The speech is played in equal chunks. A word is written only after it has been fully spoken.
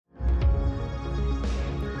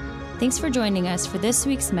Thanks for joining us for this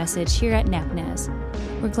week's message here at NAPNAS.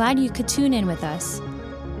 We're glad you could tune in with us.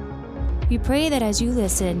 We pray that as you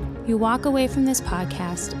listen, you walk away from this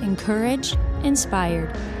podcast encouraged, inspired,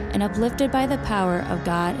 and uplifted by the power of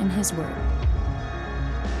God and His Word.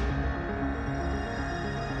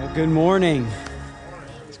 Well, good morning.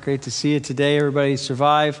 It's great to see you today. Everybody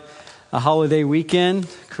survived a holiday weekend,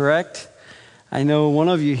 correct? I know one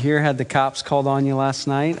of you here had the cops called on you last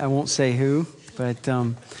night. I won't say who, but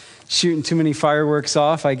shooting too many fireworks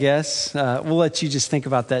off, I guess. We'll let you just think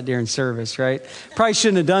about that during service, right? Probably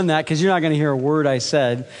shouldn't have done that because you're not going to hear a word I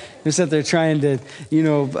said. You're sitting there trying to,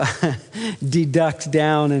 deduct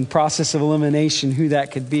down and process of elimination who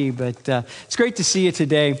that could be. But it's great to see you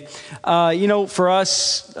today. For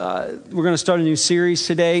us, we're going to start a new series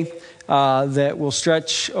today that will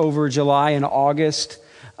stretch over July and August.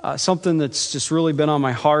 Something that's just really been on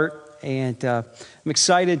my heart. And I'm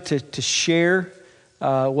excited to share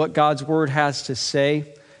what God's Word has to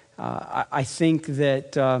say. I think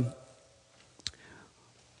that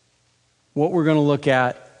what we're going to look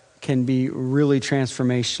at can be really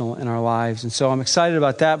transformational in our lives. And so I'm excited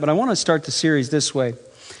about that. But I want to start the series this way.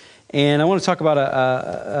 And I want to talk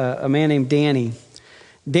about a man named Danny.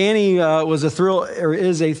 Danny is a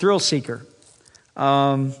thrill seeker.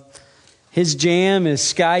 His jam is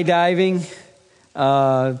skydiving,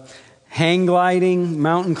 hang gliding,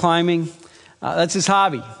 mountain climbing. That's his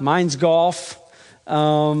hobby. Mine's golf.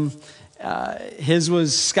 His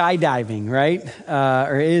was skydiving, right?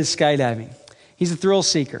 Or is skydiving. He's a thrill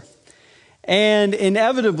seeker. And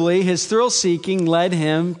inevitably, his thrill seeking led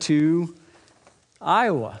him to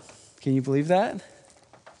Iowa. Can you believe that?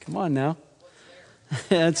 Come on now.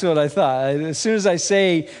 That's what I thought. As soon as I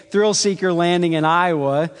say thrill seeker landing in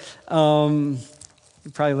Iowa,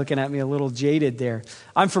 you're probably looking at me a little jaded there.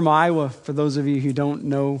 I'm from Iowa, for those of you who don't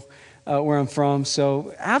know where I'm from.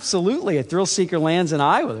 So absolutely, a thrill seeker lands in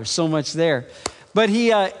Iowa. There's so much there. But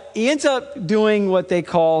he ends up doing what they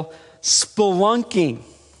call spelunking.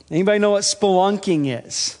 Anybody know what spelunking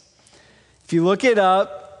is? If you look it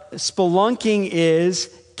up, spelunking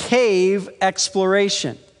is cave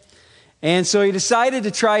exploration. And so he decided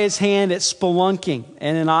to try his hand at spelunking.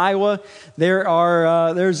 And in Iowa,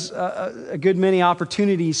 there's a good many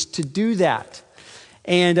opportunities to do that.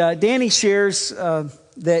 And Danny shares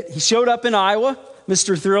that he showed up in Iowa,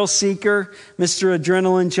 Mr. Thrill Seeker, Mr.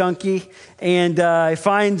 Adrenaline Junkie, and he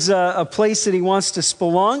finds a place that he wants to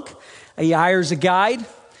spelunk. He hires a guide,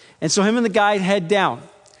 and so him and the guide head down.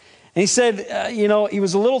 And he said, he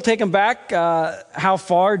was a little taken back how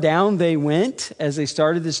far down they went as they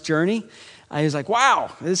started this journey. He was like,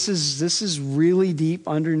 wow, this is really deep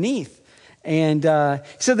underneath. And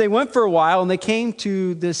he said they went for a while, and they came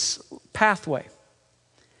to this pathway.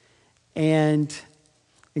 And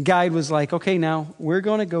the guide was like, okay, now we're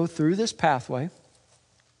going to go through this pathway.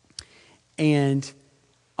 And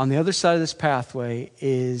on the other side of this pathway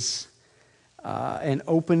is an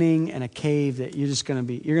opening and a cave that you're going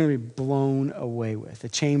to be blown away with, a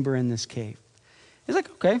chamber in this cave. He's like,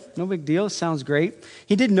 okay, no big deal. It sounds great.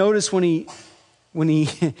 He did notice when he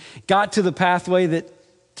got to the pathway that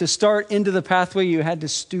to start into the pathway, you had to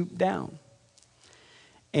stoop down.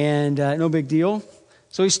 And no big deal.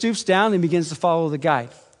 So he stoops down and begins to follow the guide.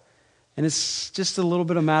 And it's just a little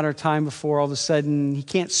bit of a matter of time before all of a sudden he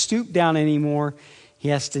can't stoop down anymore. He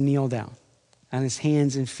has to kneel down. And his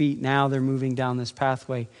hands and feet, now they're moving down this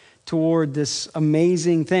pathway toward this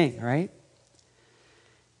amazing thing, right?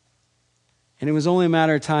 And it was only a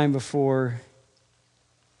matter of time before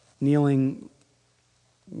kneeling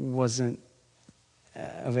wasn't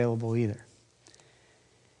available either.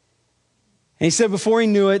 And he said before he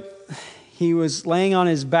knew it, he was laying on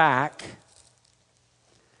his back,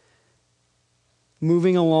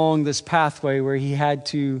 moving along this pathway where he had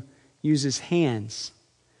to use his hands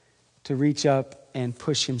to reach up and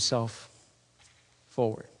push himself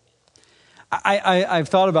forward. I've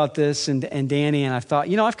thought about this and Danny, and I've thought,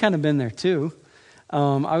 I've kind of been there too.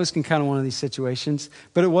 I was in kind of one of these situations,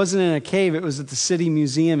 but it wasn't in a cave. It was at the City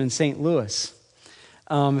Museum in St. Louis.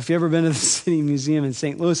 If you've ever been to the City Museum in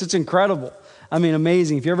St. Louis, it's incredible. I mean,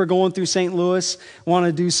 amazing. If you're ever going through St. Louis, want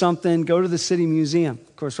to do something, go to the City Museum.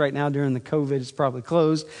 Of course, right now during the COVID, it's probably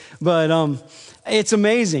closed, but it's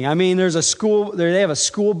amazing. I mean, there's a school there. They have a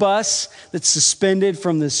school bus that's suspended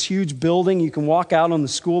from this huge building. You can walk out on the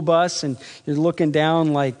school bus, and you're looking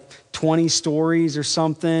down like 20 stories or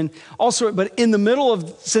something. Also, but in the middle of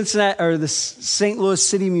Cincinnati or the St. Louis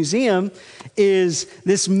City Museum is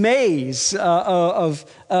this maze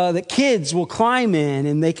that kids will climb in,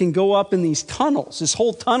 and they can go up in these tunnels, this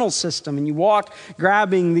whole tunnel system, and you walk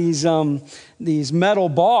grabbing these metal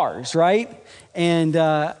bars, right? And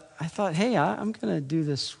I thought, hey, I'm going to do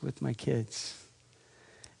this with my kids.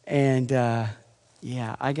 And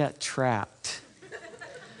I got trapped.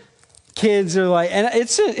 Kids are like, and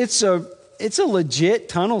it's a legit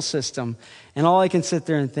tunnel system. And all I can sit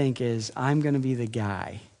there and think is, I'm going to be the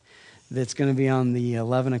guy that's going to be on the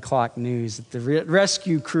 11 o'clock news. The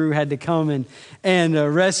rescue crew had to come and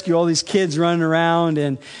rescue all these kids running around.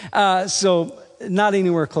 And so not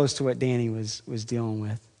anywhere close to what Danny was dealing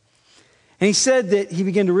with. And he said that he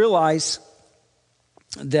began to realize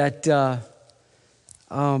that the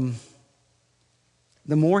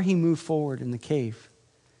more he moved forward in the cave,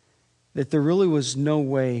 that there really was no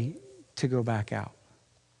way to go back out.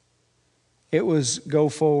 It was go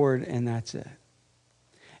forward and that's it.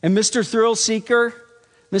 And Mr. Thrill Seeker,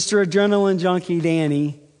 Mr. Adrenaline Junkie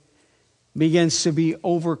Danny begins to be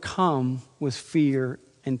overcome with fear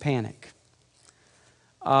and panic.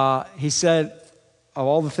 He said of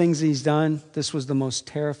all the things he's done, this was the most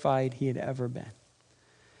terrified he had ever been.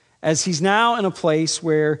 As he's now in a place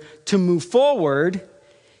where to move forward,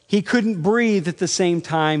 he couldn't breathe at the same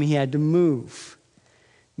time he had to move.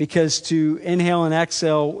 Because to inhale and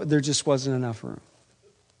exhale, there just wasn't enough room.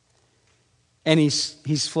 And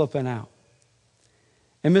he's flipping out.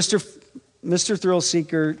 And Mr. Thrill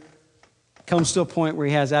Seeker comes to a point where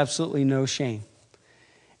he has absolutely no shame.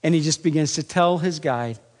 And he just begins to tell his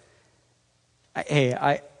guide,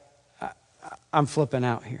 hey, I'm flipping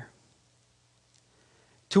out here.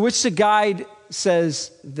 To which the guide says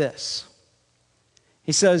this.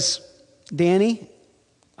 He says, Danny,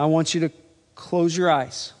 I want you to close your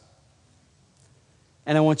eyes.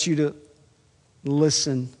 And I want you to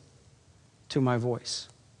listen to my voice.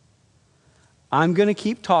 I'm going to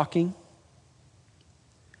keep talking.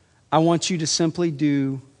 I want you to simply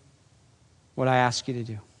do what I ask you to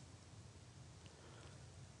do.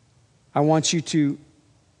 I want you to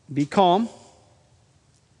be calm.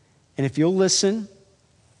 And if you'll listen,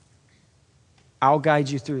 I'll guide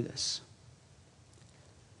you through this.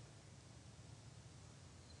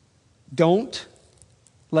 Don't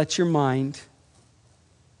let your mind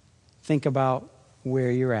think about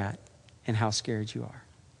where you're at and how scared you are.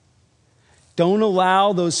 Don't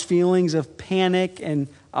allow those feelings of panic and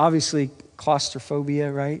obviously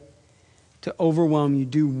claustrophobia, right, to overwhelm you.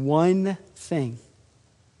 Do one thing.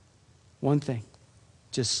 One thing.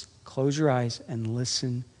 Just close your eyes and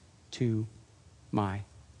listen to my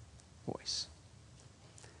voice.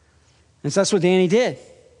 And so that's what Danny did.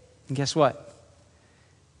 And guess what?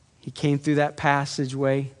 He came through that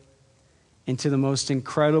passageway into the most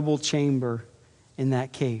incredible chamber in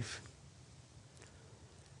that cave.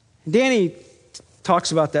 And Danny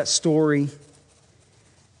talks about that story.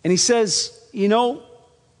 And he says, you know,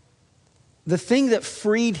 the thing that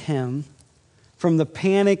freed him from the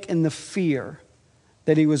panic and the fear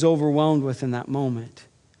that he was overwhelmed with in that moment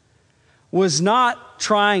was not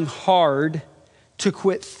trying hard to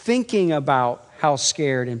quit thinking about how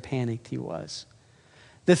scared and panicked he was.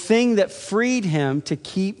 The thing that freed him to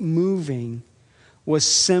keep moving was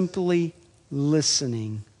simply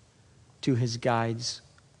listening to his guide's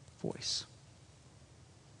voice.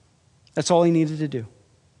 That's all he needed to do.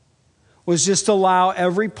 Was just allow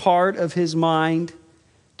every part of his mind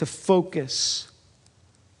to focus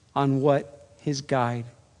on what his guide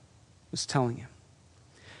was telling him.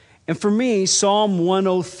 And for me, Psalm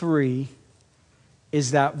 103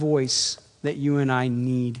 is that voice that you and I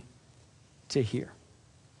need to hear.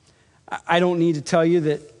 I don't need to tell you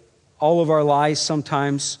that all of our lives,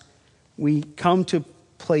 sometimes we come to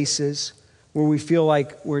places where we feel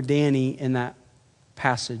like we're Danny in that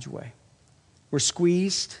passageway. We're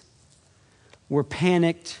squeezed, we're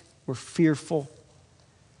panicked, we're fearful.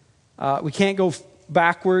 We can't go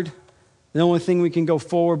backward. The only thing we can go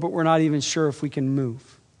forward, but we're not even sure if we can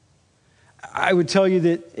move. I would tell you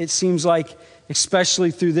that it seems like,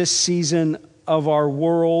 especially through this season of our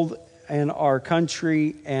world and our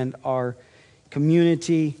country and our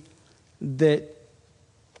community, that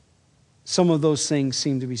some of those things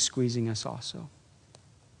seem to be squeezing us also.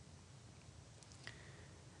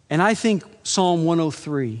 And I think Psalm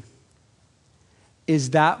 103 is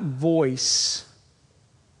that voice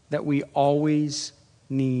that we always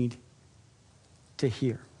need to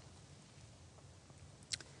hear.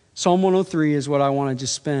 Psalm 103 is what I want to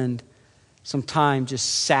just spend some time just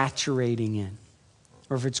saturating in.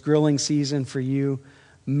 Or if it's grilling season for you,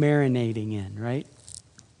 marinating in, right?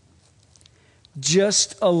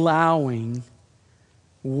 Just allowing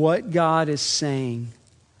what God is saying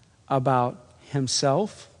about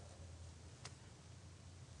himself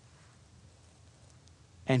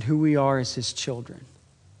and who we are as his children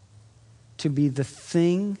to be the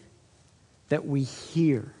thing that we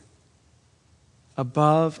hear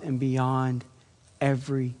above and beyond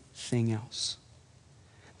everything else.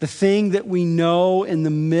 The thing that we know in the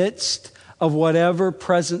midst of whatever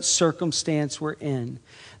present circumstance we're in.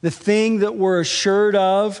 The thing that we're assured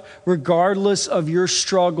of regardless of your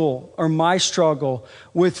struggle or my struggle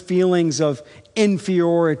with feelings of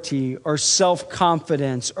inferiority or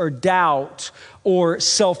self-confidence or doubt or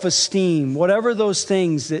self-esteem. Whatever those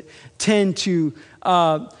things that tend to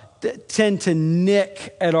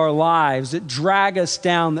nick at our lives, that drag us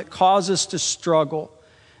down, that cause us to struggle,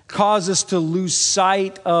 cause us to lose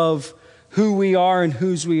sight of who we are and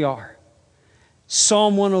whose we are.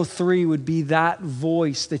 Psalm 103 would be that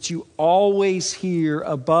voice that you always hear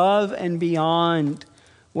above and beyond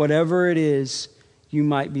whatever it is you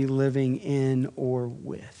might be living in or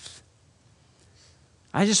with.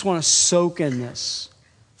 I just want to soak in this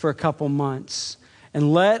for a couple months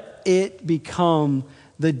and let it become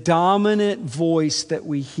the dominant voice that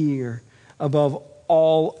we hear above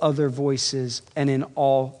all other voices and in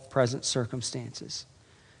all present circumstances.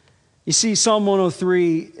 You see, Psalm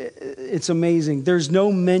 103, it's amazing. There's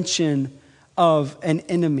no mention of an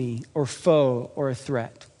enemy or foe or a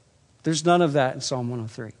threat. There's none of that in Psalm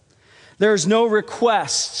 103. There's no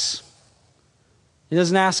requests. He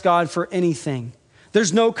doesn't ask God for anything.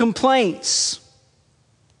 There's no complaints.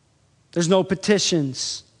 There's no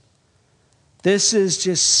petitions. This is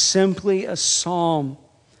just simply a psalm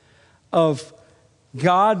of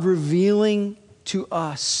God revealing to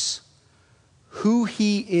us who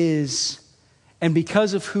He is, and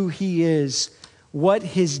because of who He is, what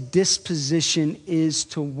His disposition is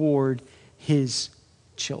toward His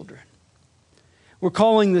children. We're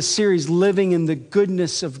calling this series Living in the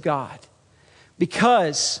Goodness of God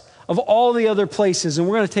because of all the other places, and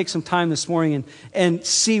we're going to take some time this morning and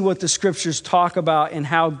see what the scriptures talk about and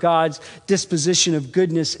how God's disposition of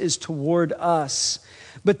goodness is toward us.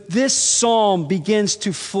 But this psalm begins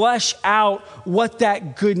to flesh out what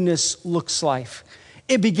that goodness looks like.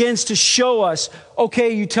 It begins to show us,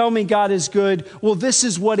 okay, you tell me God is good. Well, this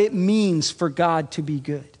is what it means for God to be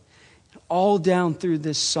good. All down through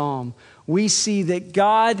this psalm, we see that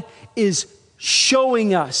God is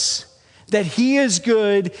showing us that He is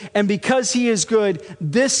good, and because He is good,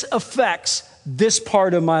 this affects this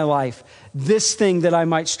part of my life, this thing that I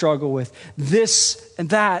might struggle with, this and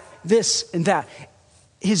that, this and that.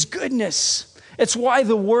 His goodness. It's why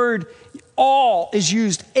the word all is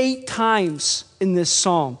used 8 times in this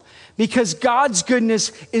psalm, because God's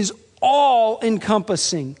goodness is all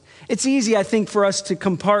encompassing. It's easy, I think, for us to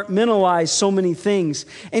compartmentalize so many things.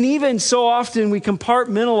 And even so often we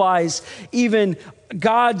compartmentalize even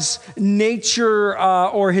God's nature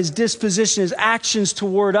or His disposition, His actions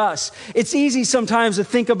toward us. It's easy sometimes to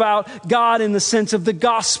think about God in the sense of the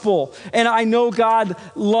gospel. And I know God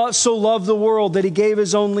so loved the world that He gave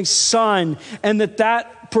His only Son, and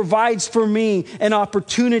that provides for me an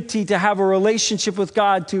opportunity to have a relationship with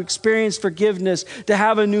God, to experience forgiveness, to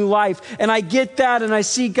have a new life. And I get that and I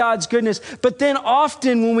see God's goodness. But then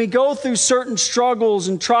often when we go through certain struggles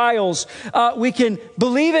and trials, we can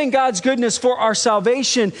believe in God's goodness for our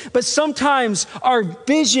salvation, but sometimes our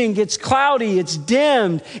vision gets cloudy, it's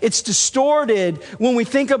dimmed, it's distorted when we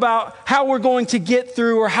think about how we're going to get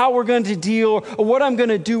through or how we're going to deal or what I'm going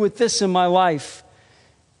to do with this in my life.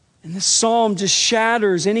 And this psalm just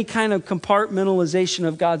shatters any kind of compartmentalization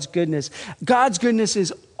of God's goodness. God's goodness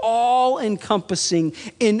is all-encompassing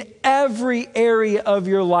in every area of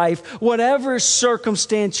your life, whatever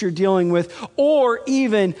circumstance you're dealing with, or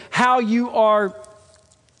even how you are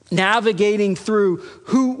navigating through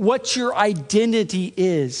what your identity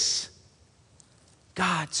is.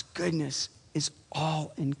 God's goodness is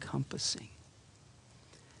all-encompassing.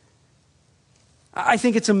 I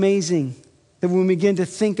think it's amazing that when we begin to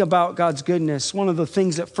think about God's goodness, one of the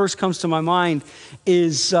things that first comes to my mind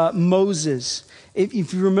is Moses.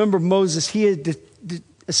 If you remember Moses, he had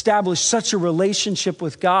established such a relationship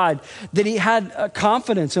with God that he had a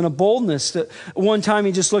confidence and a boldness that one time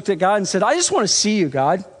he just looked at God and said, I just want to see you,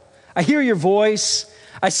 God. I hear your voice.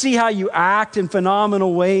 I see how you act in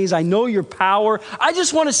phenomenal ways. I know your power. I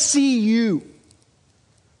just want to see you.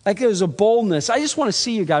 Like there's a boldness. I just want to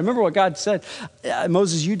see you, God. Remember what God said,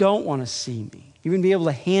 Moses, you don't want to see me. You wouldn't be able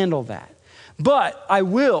to handle that. But I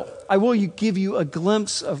will give you a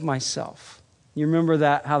glimpse of myself. You remember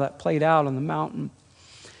that, how that played out on the mountain.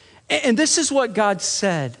 And this is what God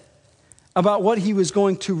said about what He was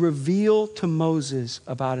going to reveal to Moses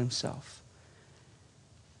about Himself.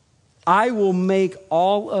 I will make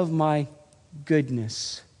all of my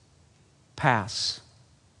goodness pass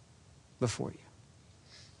before you.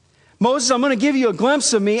 Moses, I'm going to give you a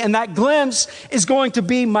glimpse of me, and that glimpse is going to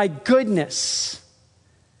be my goodness.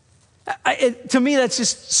 To me, that's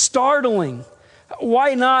just startling.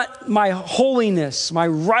 Why not my holiness, my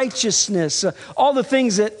righteousness, all the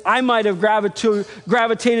things that I might have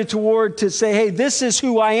gravitated toward to say, hey, this is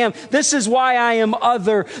who I am. This is why I am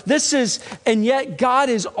other. And yet God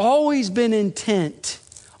has always been intent.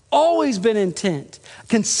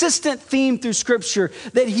 Consistent theme through Scripture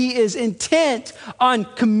that he is intent on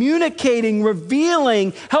communicating,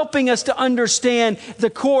 revealing, helping us to understand the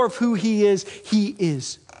core of who he is. He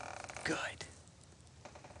is good.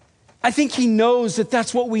 I think he knows that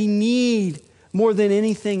that's what we need more than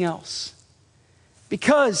anything else.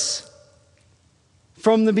 Because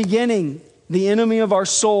from the beginning, the enemy of our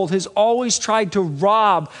soul has always tried to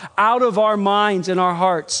rob out of our minds and our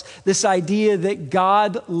hearts this idea that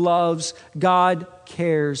God loves, God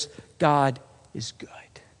cares, God is good.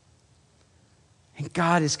 And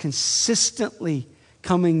God is consistently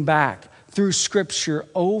coming back through Scripture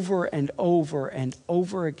over and over and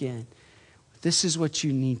over again. This is what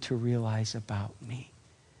you need to realize about me.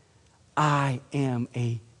 I am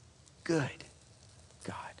a good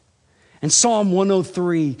God. And Psalm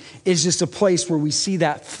 103 is just a place where we see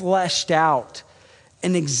that fleshed out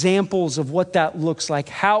and examples of what that looks like,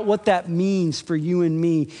 what that means for you and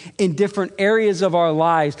me in different areas of our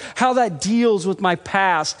lives, how that deals with my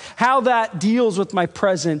past, how that deals with my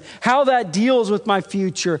present, how that deals with my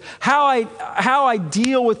future, how I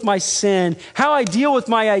deal with my sin, how I deal with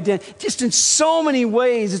my identity. Just in so many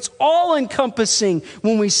ways, it's all encompassing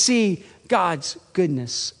when we see God's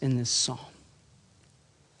goodness in this psalm.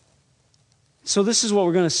 So this is what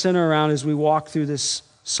we're going to center around as we walk through this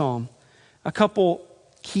psalm. A couple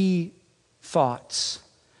key thoughts.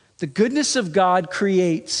 The goodness of God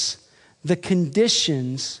creates the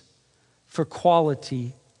conditions for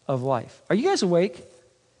quality of life. Are you guys awake?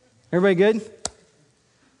 Everybody good?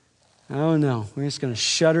 Oh no, we're just going to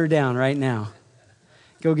shut her down right now.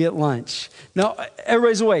 Go get lunch. No,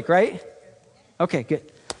 everybody's awake, right? Okay, good.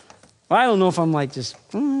 Well, I don't know if I'm like just,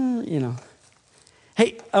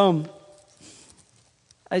 Hey,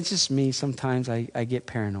 it's just me. Sometimes I get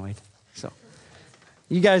paranoid. So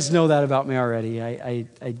you guys know that about me already. I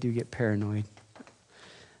do get paranoid.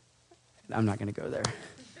 I'm not going to go there.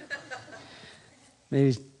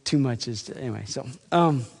 Maybe too much anyway. So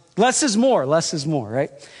less is more,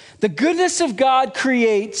 right? The goodness of God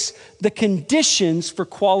creates the conditions for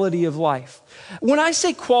quality of life. When I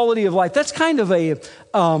say quality of life, that's kind of a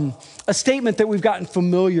statement that we've gotten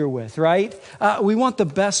familiar with, right? We want the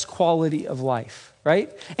best quality of life,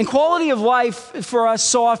 right? And quality of life for us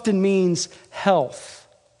so often means health,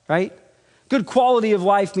 right? Good quality of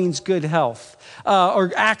life means good health,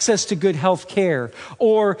 or access to good health care.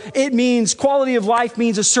 Or it means quality of life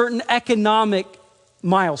means a certain economic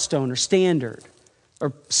milestone or standard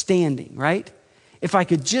or standing, right? If I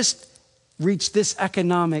could just reach this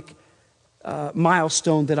economic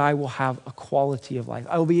milestone, that I will have a quality of life.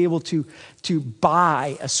 I will be able to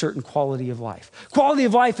buy a certain quality of life. Quality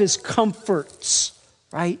of life is comforts,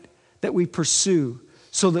 right, that we pursue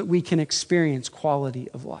so that we can experience quality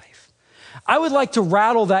of life. I would like to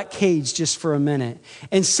rattle that cage just for a minute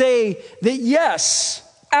and say that yes,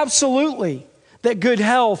 absolutely, that good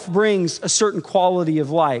health brings a certain quality of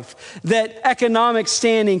life, that economic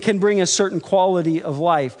standing can bring a certain quality of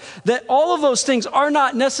life, that all of those things are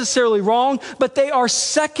not necessarily wrong, but they are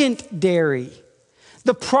secondary.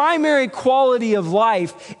 The primary quality of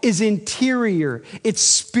life is interior. It's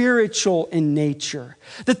spiritual in nature.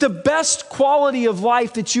 That the best quality of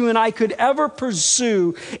life that you and I could ever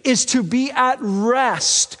pursue is to be at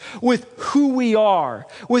rest with who we are,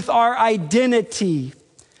 with our identity.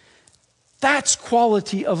 That's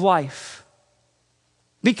quality of life.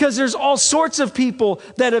 Because there's all sorts of people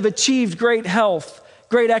that have achieved great health,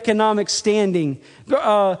 great economic standing,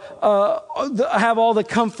 have all the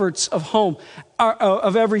comforts of home,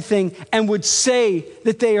 of everything, and would say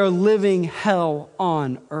that they are living hell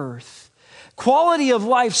on earth. Quality of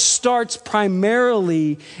life starts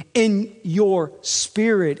primarily in your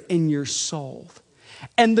spirit, in your soul.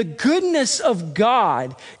 And the goodness of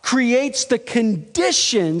God creates the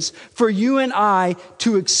conditions for you and I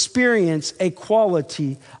to experience a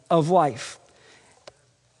quality of life.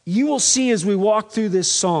 You will see as we walk through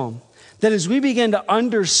this psalm that as we begin to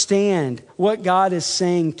understand what God is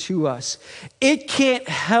saying to us, it can't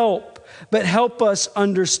help but help us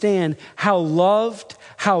understand how loved,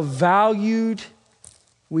 how valued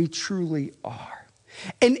we truly are.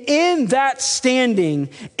 And in that standing,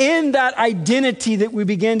 in that identity that we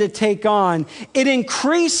begin to take on, it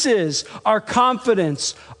increases our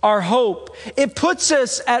confidence, our hope. It puts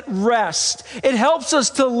us at rest. It helps us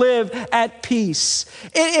to live at peace.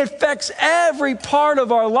 It affects every part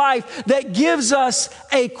of our life that gives us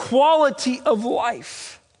a quality of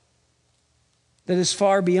life that is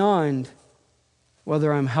far beyond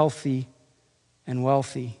whether I'm healthy and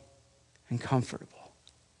wealthy and comfortable.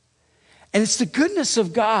 And it's the goodness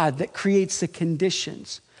of God that creates the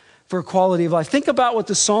conditions for a quality of life. Think about what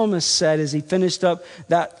the psalmist said as he finished up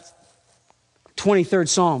that 23rd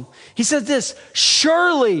Psalm. He said this,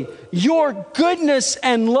 surely your goodness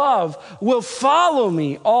and love will follow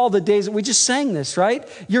me all the days. We just sang this, right?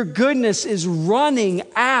 Your goodness is running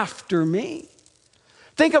after me.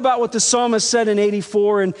 Think about what the psalmist said in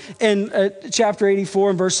 84 and chapter 84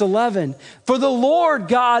 and verse 11. For the Lord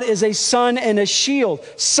God is a sun and a shield.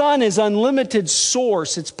 Sun is unlimited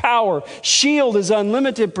source, it's power. Shield is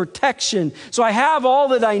unlimited protection. So I have all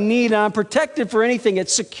that I need and I'm protected for anything.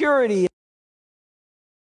 It's security.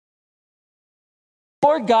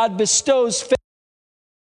 Lord God bestows favor.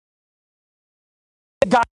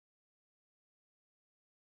 God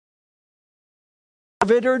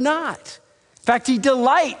of it or not. In fact, he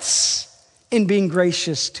delights in being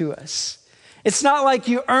gracious to us. It's not like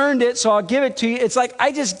you earned it, so I'll give it to you. It's like,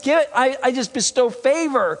 I just give it. I just bestow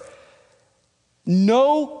favor.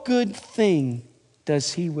 No good thing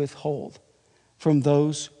does he withhold from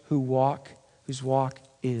those whose walk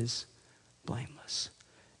is blameless.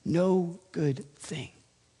 No good thing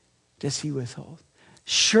does he withhold.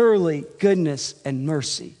 Surely goodness and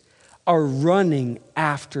mercy are running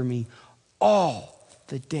after me all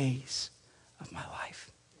the days of my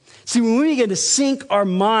life. See, when we begin to sink our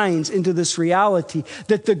minds into this reality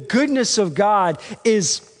that the goodness of God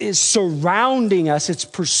is surrounding us, it's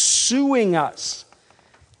pursuing us,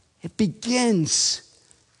 it begins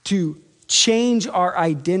to change our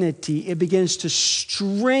identity. It begins to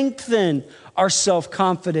strengthen our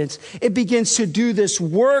self-confidence. It begins to do this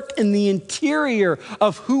work in the interior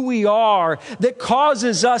of who we are that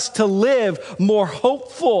causes us to live more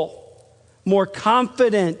hopeful, more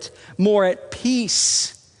confident, more at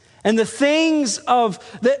peace. And the things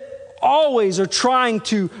that always are trying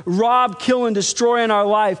to rob, kill, and destroy in our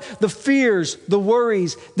life, the fears, the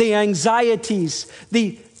worries, the anxieties,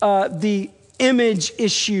 the image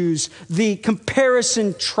issues, the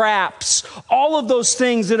comparison traps, all of those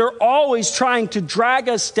things that are always trying to drag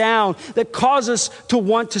us down, that cause us to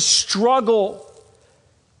want to struggle.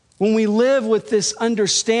 When we live with this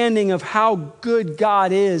understanding of how good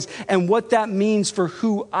God is and what that means for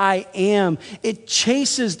who I am, it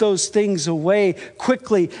chases those things away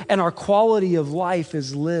quickly, and our quality of life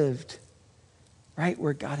is lived right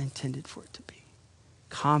where God intended for it to be.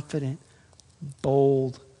 Confident,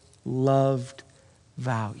 bold, loved,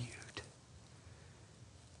 valued.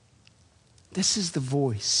 This is the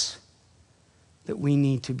voice that we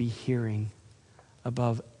need to be hearing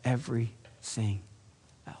above everything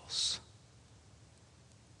else.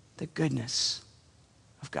 The goodness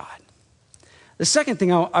of God. The second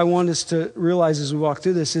thing I want us to realize as we walk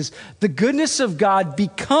through this is the goodness of God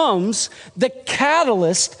becomes the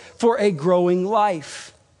catalyst for a growing life.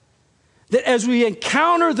 That as we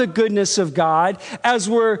encounter the goodness of God, as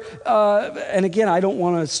we're, and again, I don't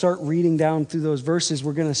want to start reading down through those verses.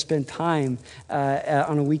 We're going to spend time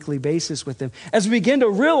on a weekly basis with them. As we begin to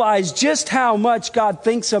realize just how much God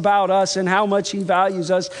thinks about us and how much he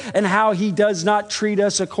values us and how he does not treat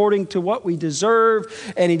us according to what we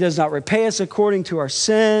deserve and he does not repay us according to our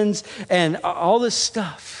sins and all this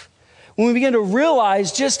stuff. When we begin to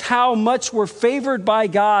realize just how much we're favored by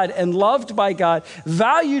God and loved by God,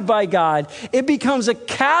 valued by God, it becomes a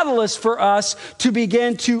catalyst for us to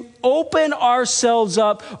begin to open ourselves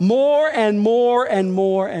up more and more and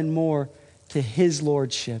more and more to his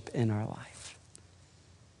lordship in our life.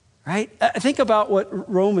 Right? Think about what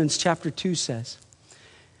Romans chapter 2 says.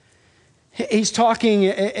 He's talking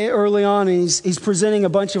early on, and he's presenting a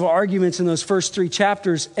bunch of arguments in those first 3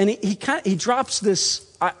 chapters, and he drops this.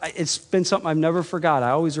 It's been something I've never forgot.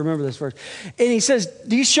 I always remember this verse. And he says,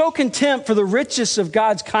 do you show contempt for the richness of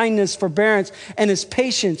God's kindness, forbearance, and his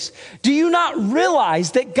patience? Do you not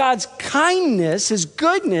realize that God's kindness, his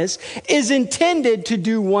goodness, is intended to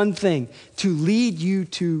do one thing, to lead you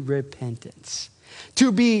to repentance?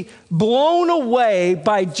 To be blown away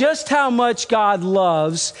by just how much God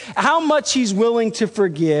loves, how much he's willing to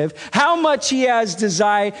forgive, how much he has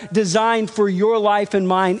designed for your life and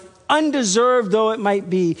mine undeserved though it might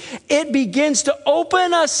be, it begins to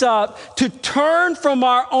open us up to turn from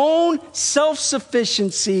our own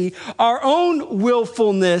self-sufficiency, our own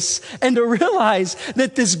willfulness, and to realize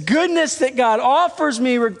that this goodness that God offers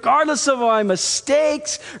me, regardless of my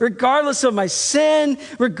mistakes, regardless of my sin,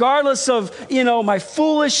 regardless of, my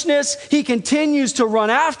foolishness, he continues to run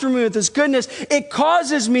after me with his goodness. It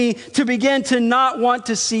causes me to begin to not want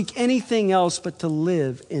to seek anything else but to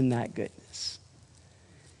live in that goodness.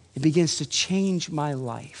 It begins to change my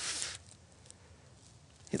life.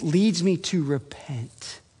 It leads me to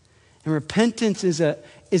repent. And repentance is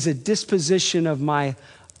a disposition of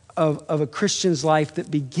a Christian's life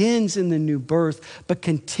that begins in the new birth, but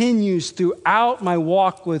continues throughout my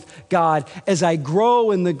walk with God as I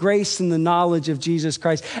grow in the grace and the knowledge of Jesus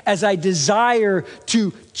Christ, as I desire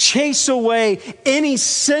to chase away any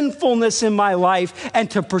sinfulness in my life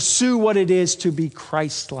and to pursue what it is to be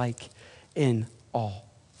Christ-like in all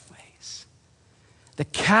ways. The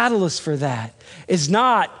catalyst for that is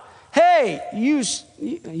not, hey, you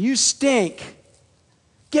stink,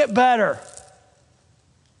 get better.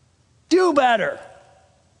 Do better.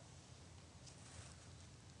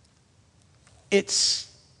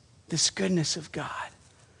 It's this goodness of God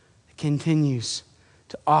that continues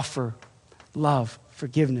to offer love,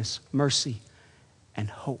 forgiveness, mercy, and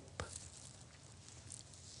hope.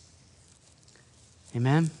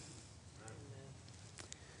 Amen?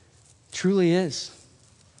 Truly is.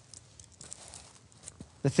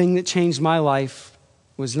 The thing that changed my life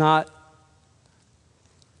was not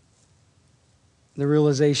the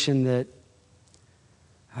realization that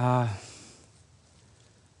I'm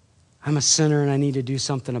a sinner and I need to do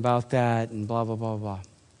something about that and blah, blah, blah, blah.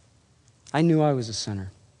 I knew I was a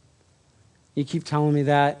sinner. You keep telling me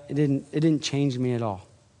that, it didn't change me at all.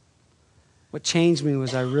 What changed me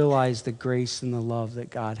was I realized the grace and the love that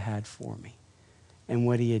God had for me and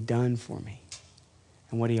what he had done for me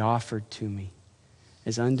and what he offered to me,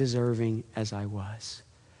 as undeserving as I was.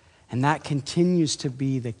 And that continues to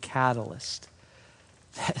be the catalyst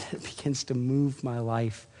that begins to move my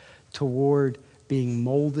life toward being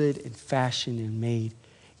molded and fashioned and made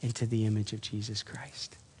into the image of Jesus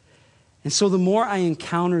Christ. And so the more I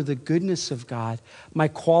encounter the goodness of God, my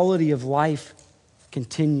quality of life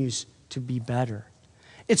continues to be better.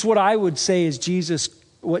 It's what I would say is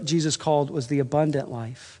what Jesus called was the abundant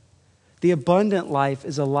life. The abundant life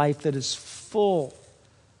is a life that is full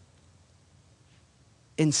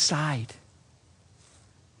inside.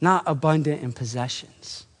 Not abundant in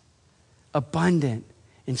possessions, abundant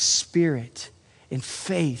in spirit, in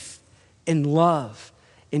faith, in love,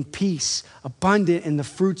 in peace, abundant in the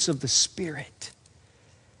fruits of the Spirit.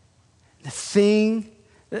 The thing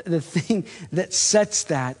that sets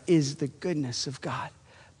that is the goodness of God,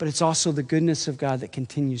 but it's also the goodness of God that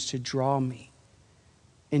continues to draw me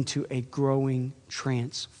into a growing,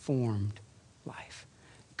 transformed life.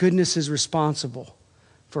 Goodness is responsible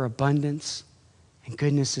for abundance, and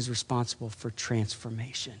goodness is responsible for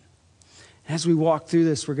transformation. And as we walk through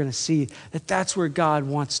this, we're going to see that that's where God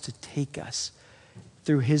wants to take us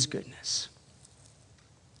through his goodness.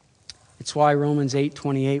 It's why Romans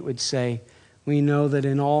 8:28 would say, we know that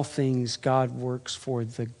in all things God works for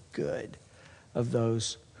the good of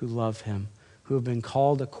those who love him, who have been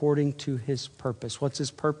called according to his purpose. What's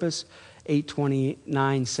his purpose?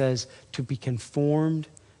 8:29 says, to be conformed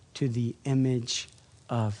to the image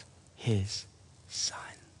of his Son.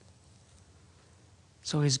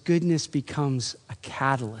 So his goodness becomes a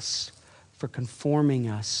catalyst for conforming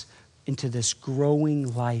us into this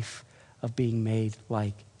growing life of being made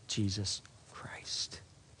like Jesus Christ.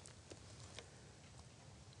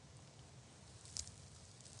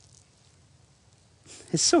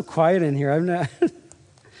 It's so quiet in here.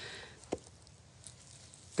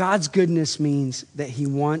 God's goodness means that he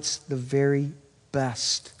wants the very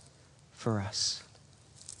best for us.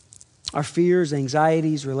 Our fears,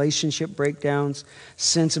 anxieties, relationship breakdowns,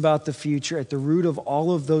 sense about the future, at the root of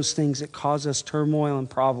all of those things that cause us turmoil and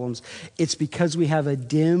problems, it's because we have a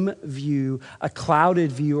dim view, a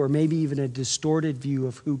clouded view, or maybe even a distorted view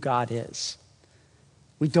of who God is.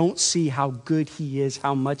 We don't see how good he is,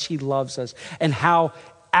 how much he loves us, and how,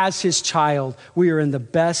 as his child, we are in the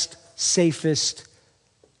best, safest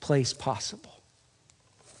place possible.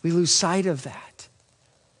 We lose sight of that.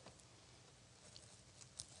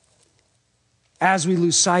 As we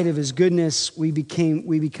lose sight of his goodness, we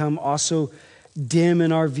become also dim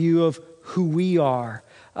in our view of who we are,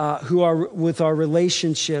 with our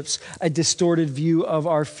relationships, a distorted view of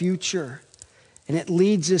our future. And it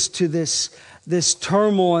leads us to this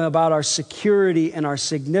turmoil about our security and our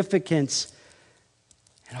significance.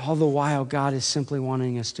 And all the while, God is simply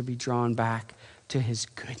wanting us to be drawn back to his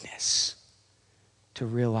goodness, to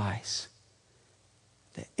realize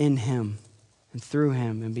that in him and through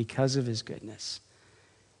him and because of his goodness,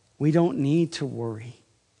 we don't need to worry.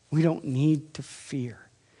 We don't need to fear.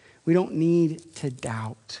 We don't need to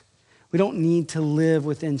doubt. We don't need to live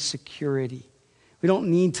with insecurity. We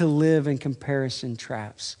don't need to live in comparison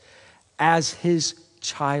traps. As his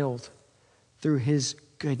child, through his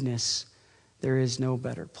goodness, there is no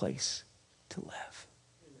better place to live.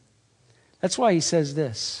 That's why he says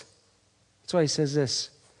this.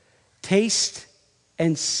 Taste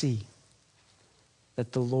and see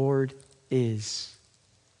that the Lord is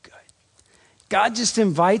good. God just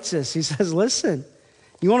invites us. He says, listen,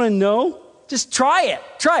 you want to know? Just try it.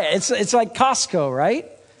 Try it. It's like Costco, right?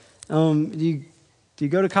 Do you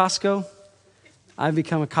go to Costco? I've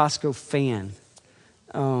become a Costco fan.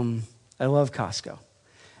 I love Costco.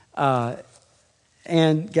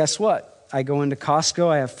 And guess what? I go into Costco.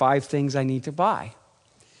 I have 5 things I need to buy.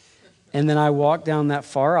 And then I walk down that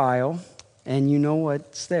far aisle, and you know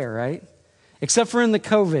what's there, right? Except for in the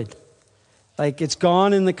COVID. Like, it's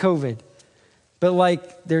gone in the COVID. But,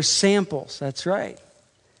 like, there's samples. That's right.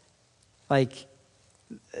 Like,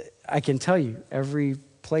 I can tell you every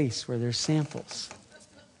place where there's samples.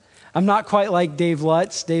 I'm not quite like Dave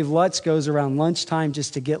Lutz. Dave Lutz goes around lunchtime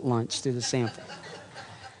just to get lunch through the sample.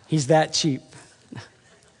 He's that cheap.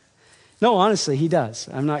 No, honestly, he does.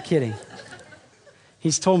 I'm not kidding.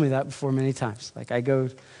 He's told me that before many times. Like, I go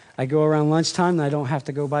around lunchtime and I don't have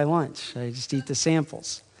to go buy lunch. I just eat the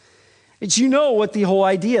samples. But you know what the whole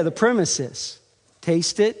idea, the premise is.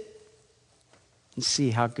 Taste it and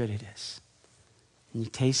see how good it is. And you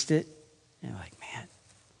taste it and you're like, man.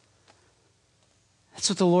 That's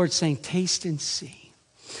what the Lord's saying, taste and see.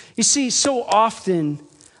 You see, so often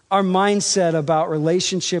our mindset about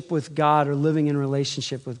relationship with God or living in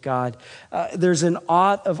relationship with God, there's an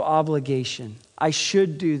ought of obligation. I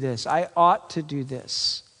should do this. I ought to do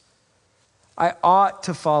this. I ought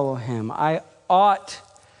to follow him. I ought.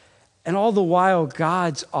 And all the while,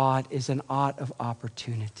 God's ought is an ought of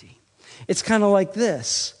opportunity. It's kind of like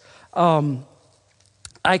this.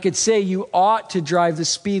 I could say you ought to drive the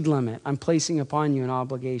speed limit. I'm placing upon you an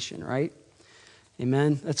obligation, right?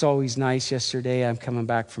 Amen? That's always nice. Yesterday, I'm coming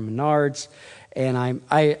back from Menards, and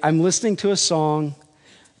I'm listening to a song.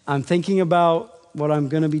 I'm thinking about what I'm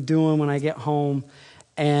going to be doing when I get home,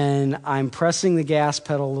 and I'm pressing the gas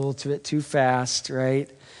pedal a little bit too fast, right?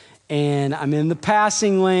 And I'm in the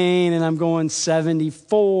passing lane, and I'm going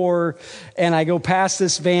 74, and I go past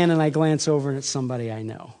this van, and I glance over, and it's somebody I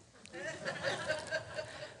know.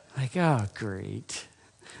 Like, oh, great.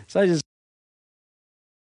 So I just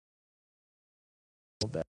a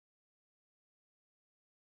little bit.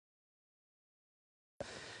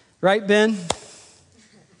 Right, Ben?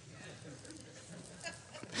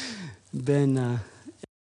 Ben,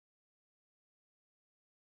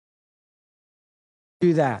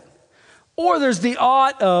 do that. Or there's the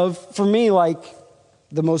ought of, for me, like,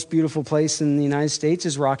 the most beautiful place in the United States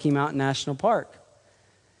is Rocky Mountain National Park.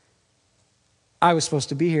 I was supposed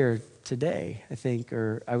to be here today, I think,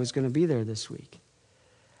 or I was going to be there this week.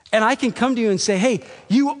 And I can come to you and say, hey,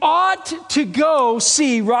 you ought to go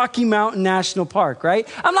see Rocky Mountain National Park, right?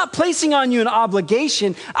 I'm not placing on you an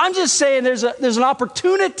obligation. I'm just saying there's an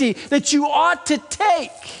opportunity that you ought to take,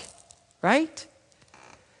 right?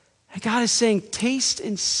 And God is saying, taste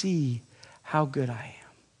and see how good I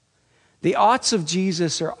am. The oughts of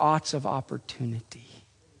Jesus are oughts of opportunity,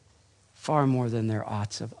 far more than their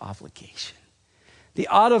oughts of obligation. The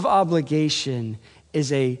ought of obligation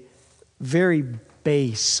is a very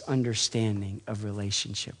base understanding of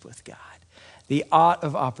relationship with God. The ought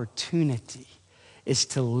of opportunity is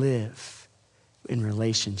to live in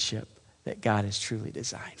relationship that God has truly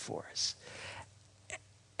designed for us.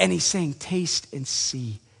 And he's saying, taste and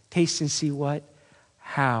see. Taste and see what?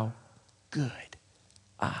 How good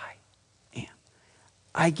I am.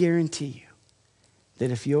 I guarantee you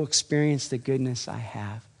that if you'll experience the goodness I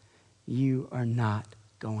have, you are not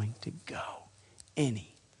going to go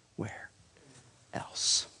anywhere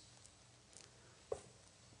else.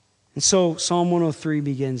 And so Psalm 103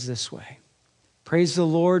 begins this way. Praise the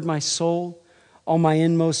Lord, my soul. All my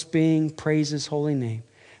inmost being, praise his holy name.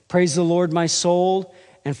 Praise the Lord, my soul,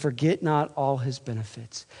 and forget not all his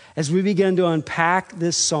benefits. As we begin to unpack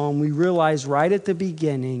this psalm, we realize right at the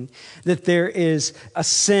beginning that there is a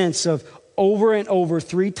sense of over and over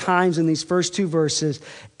 3 times in these first 2 verses,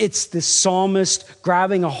 it's the psalmist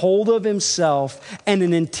grabbing a hold of himself and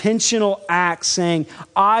an intentional act saying,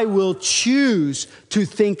 I will choose to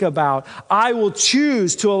think about. I will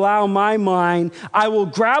choose to allow my mind. I will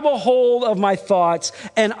grab a hold of my thoughts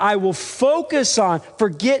and I will focus on,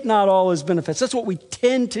 forget not all his benefits. That's what we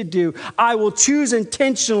tend to do. I will choose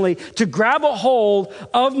intentionally to grab a hold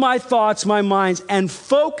of my thoughts, my minds, and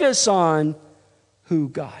focus on who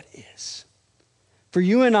God is. For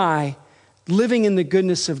you and I, living in the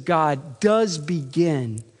goodness of God does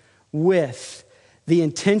begin with the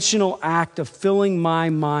intentional act of filling my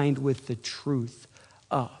mind with the truth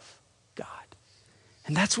of God.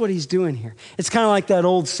 And that's what he's doing here. It's kind of like that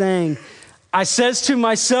old saying, I says to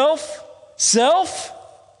myself, self,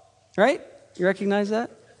 right? You recognize that?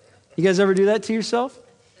 You guys ever do that to yourself?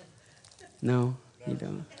 No, you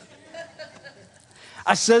don't.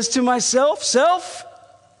 I says to myself, self.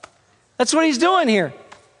 That's what he's doing here.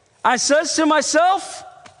 I says to myself,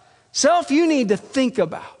 self, you need to think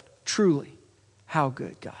about truly how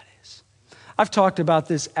good God is. I've talked about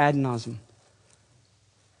this ad nauseum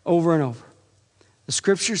over and over. The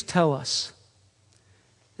scriptures tell us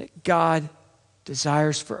that God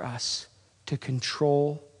desires for us to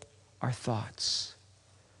control our thoughts,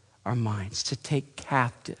 our minds, to take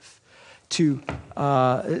captive, to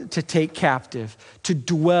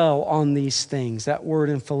dwell on these things. That word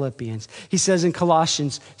in Philippians. He says in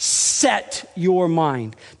Colossians, set your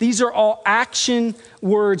mind. These are all action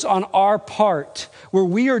words on our part where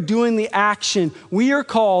we are doing the action. We are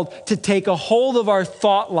called to take a hold of our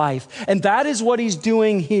thought life. And that is what he's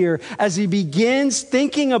doing here. As he begins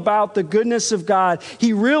thinking about the goodness of God,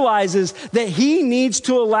 he realizes that he needs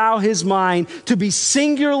to allow his mind to be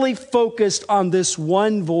singularly focused on this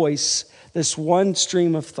one voice, this one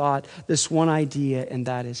stream of thought, this one idea, and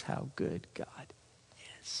that is how good God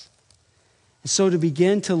is. And so to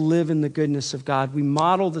begin to live in the goodness of God, we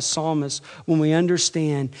model the psalmist when we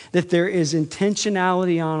understand that there is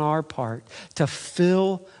intentionality on our part to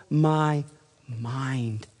fill my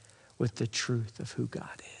mind with the truth of who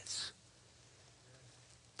God is.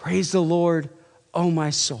 Praise the Lord, O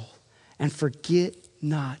my soul, and forget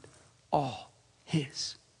not all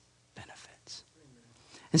his benefits.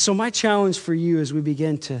 And so my challenge for you as we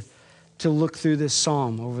begin to look through this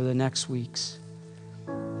psalm over the next weeks,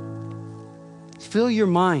 fill your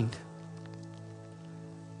mind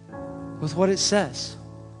with what it says.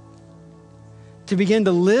 To begin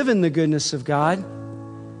to live in the goodness of God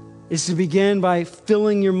is to begin by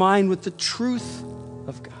filling your mind with the truth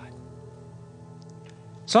of God.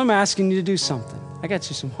 So I'm asking you to do something. I got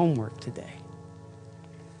you some homework today.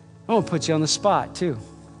 I'm going to put you on the spot too.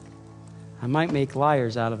 I might make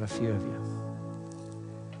liars out of a few of you.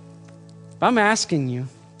 But I'm asking you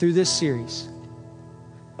through this series,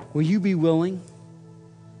 will you be willing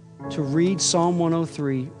to read Psalm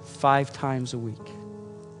 103 5 times a week?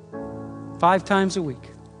 5 times a week.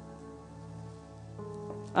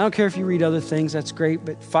 I don't care if you read other things, that's great,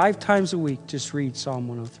 but 5 times a week, just read Psalm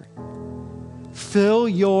 103. Fill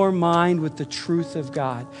your mind with the truth of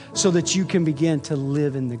God so that you can begin to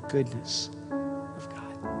live in the goodness of God.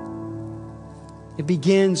 It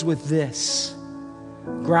begins with this,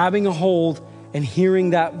 grabbing a hold and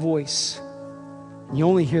hearing that voice. And you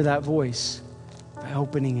only hear that voice by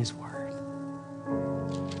opening his word.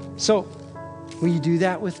 So, will you do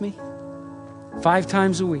that with me? 5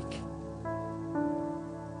 times a week.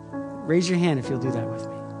 Raise your hand if you'll do that with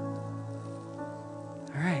me.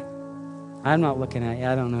 All right. I'm not looking at you.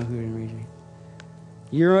 I don't know who didn't raise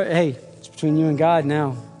your hand. Hey, it's between you and God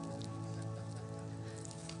now.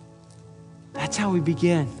 That's how we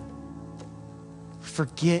begin.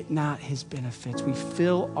 Forget not his benefits. We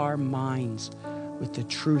fill our minds with the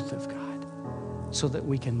truth of God so that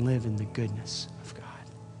we can live in the goodness of God.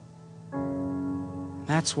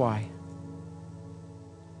 That's why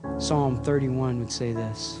Psalm 31 would say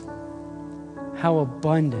this: how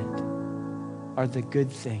abundant are the good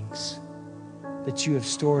things that you have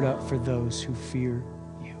stored up for those who fear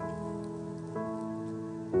you.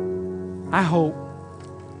 I hope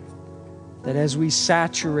that as we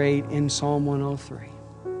saturate in Psalm 103,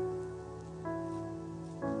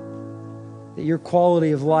 that your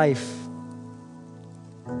quality of life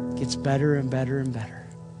gets better and better and better.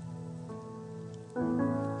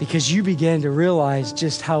 Because you begin to realize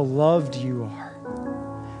just how loved you are,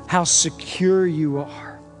 how secure you are.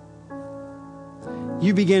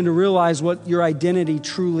 You begin to realize what your identity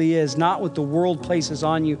truly is, not what the world places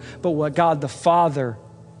on you, but what God the Father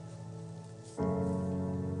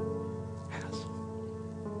has.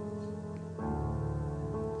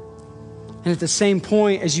 And at the same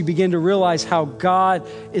point, as you begin to realize how God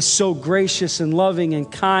is so gracious and loving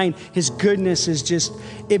and kind, His goodness is just,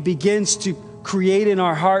 it begins to create in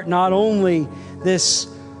our heart not only this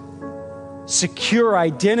secure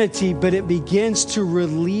identity, but it begins to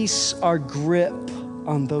release our grip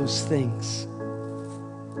on those things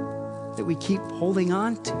that we keep holding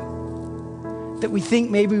on to, that we think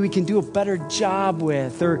maybe we can do a better job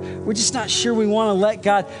with, or we're just not sure we want to let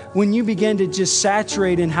God. When you begin to just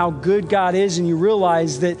saturate in how good God is and you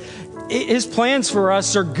realize that His plans for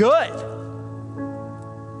us are good,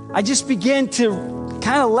 I just begin to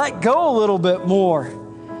kind of let go a little bit more.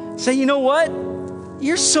 Say, you know what?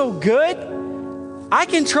 You're so good. I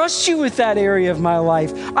can trust you with that area of my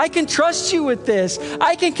life. I can trust you with this.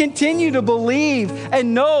 I can continue to believe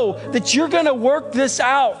and know that you're going to work this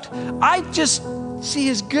out. I just see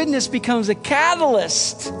His goodness becomes a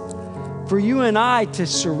catalyst for you and I to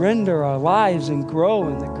surrender our lives and grow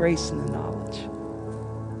in the grace and the knowledge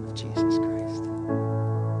of Jesus Christ.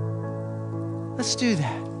 Let's do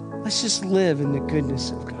that. Let's just live in the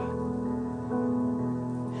goodness of God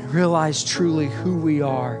and realize truly who we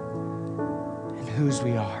are and whose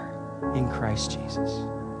we are in Christ Jesus.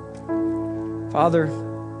 Father,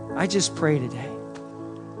 I just pray today.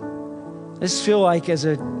 I just feel like as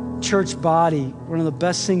a church body, one of the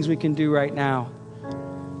best things we can do right now,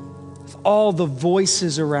 with all the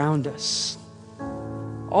voices around us,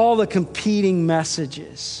 all the competing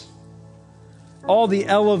messages, all the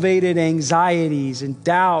elevated anxieties and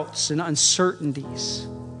doubts and uncertainties,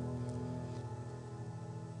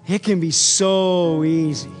 it can be so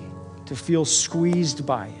easy to feel squeezed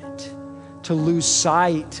by it, to lose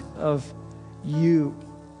sight of you,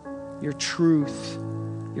 your truth,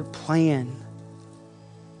 your plan.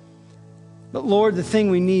 But Lord, the thing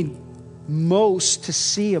we need most to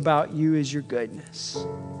see about you is your goodness.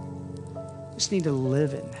 We just need to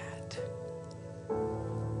live in that.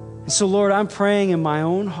 And so, Lord, I'm praying in my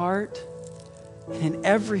own heart and in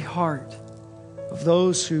every heart of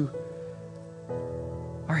those who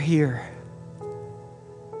are here,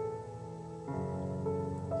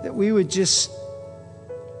 that we would just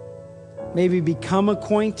maybe become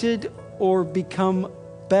acquainted or become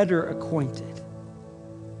better acquainted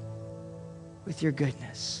with your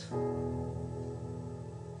goodness.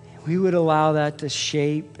 We would allow that to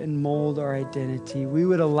shape and mold our identity. We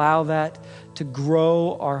would allow that to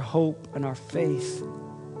grow our hope and our faith.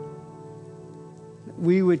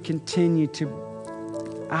 We would continue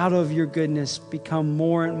to, out of your goodness, become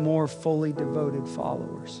more and more fully devoted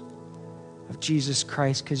followers of Jesus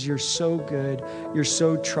Christ, because you're so good, you're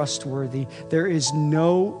so trustworthy. There is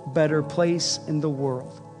no better place in the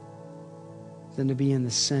world than to be in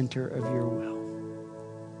the center of your will.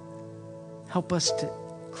 Help us to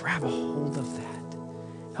grab a hold of that.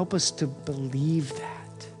 Help us to believe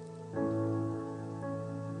that.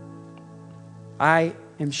 I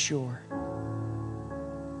am sure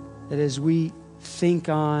that as we think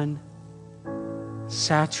on,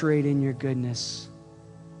 saturate in your goodness,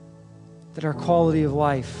 that our quality of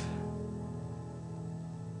life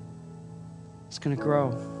is going to grow.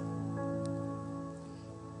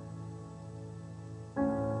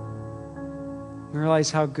 We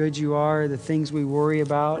realize how good you are, the things we worry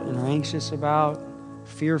about and are anxious about,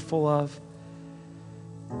 fearful of,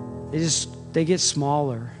 they get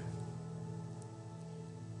smaller.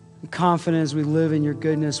 I'm confident as we live in your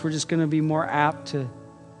goodness, we're just going to be more apt to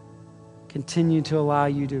continue to allow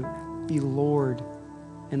you to be Lord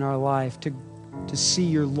in our life, to see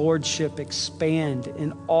your lordship expand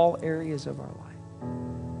in all areas of our life.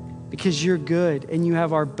 Because you're good and you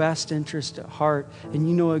have our best interest at heart and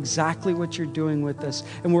you know exactly what you're doing with us.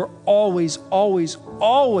 And we're always, always,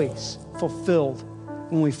 always fulfilled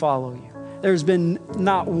when we follow you. There's been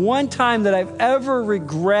not one time that I've ever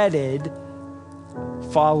regretted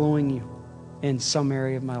following you in some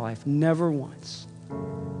area of my life. Never once.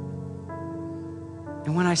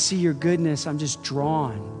 And when I see your goodness, I'm just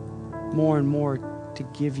drawn more and more to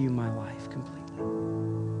give you my life completely.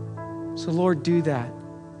 So Lord, do that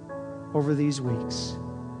over these weeks.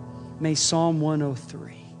 May Psalm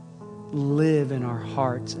 103 live in our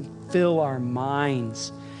hearts and fill our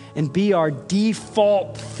minds and be our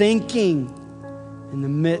default thinking in the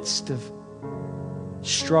midst of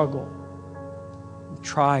struggle,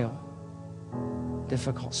 trial,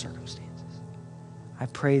 difficult circumstances. I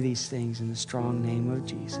pray these things in the strong name of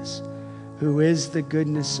Jesus, who is the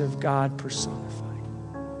goodness of God personified.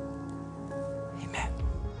 Amen.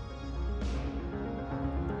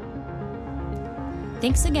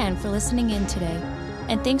 Thanks again for listening in today,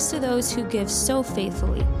 and thanks to those who give so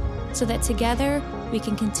faithfully, so that together we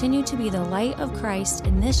can continue to be the light of Christ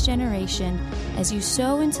in this generation as you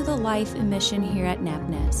sow into the life and mission here at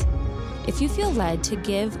NAPNAS. If you feel led to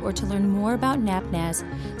give or to learn more about NAPNAS,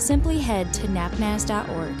 simply head to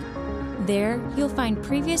napnas.org. There, you'll find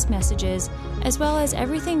previous messages as well as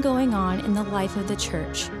everything going on in the life of the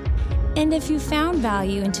church. And if you found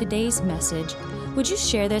value in today's message, would you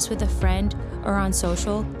share this with a friend or on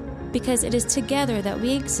social? Because it is together that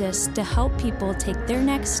we exist to help people take their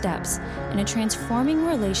next steps in a transforming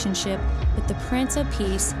relationship with the Prince of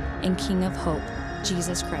Peace and King of Hope,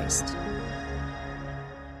 Jesus Christ.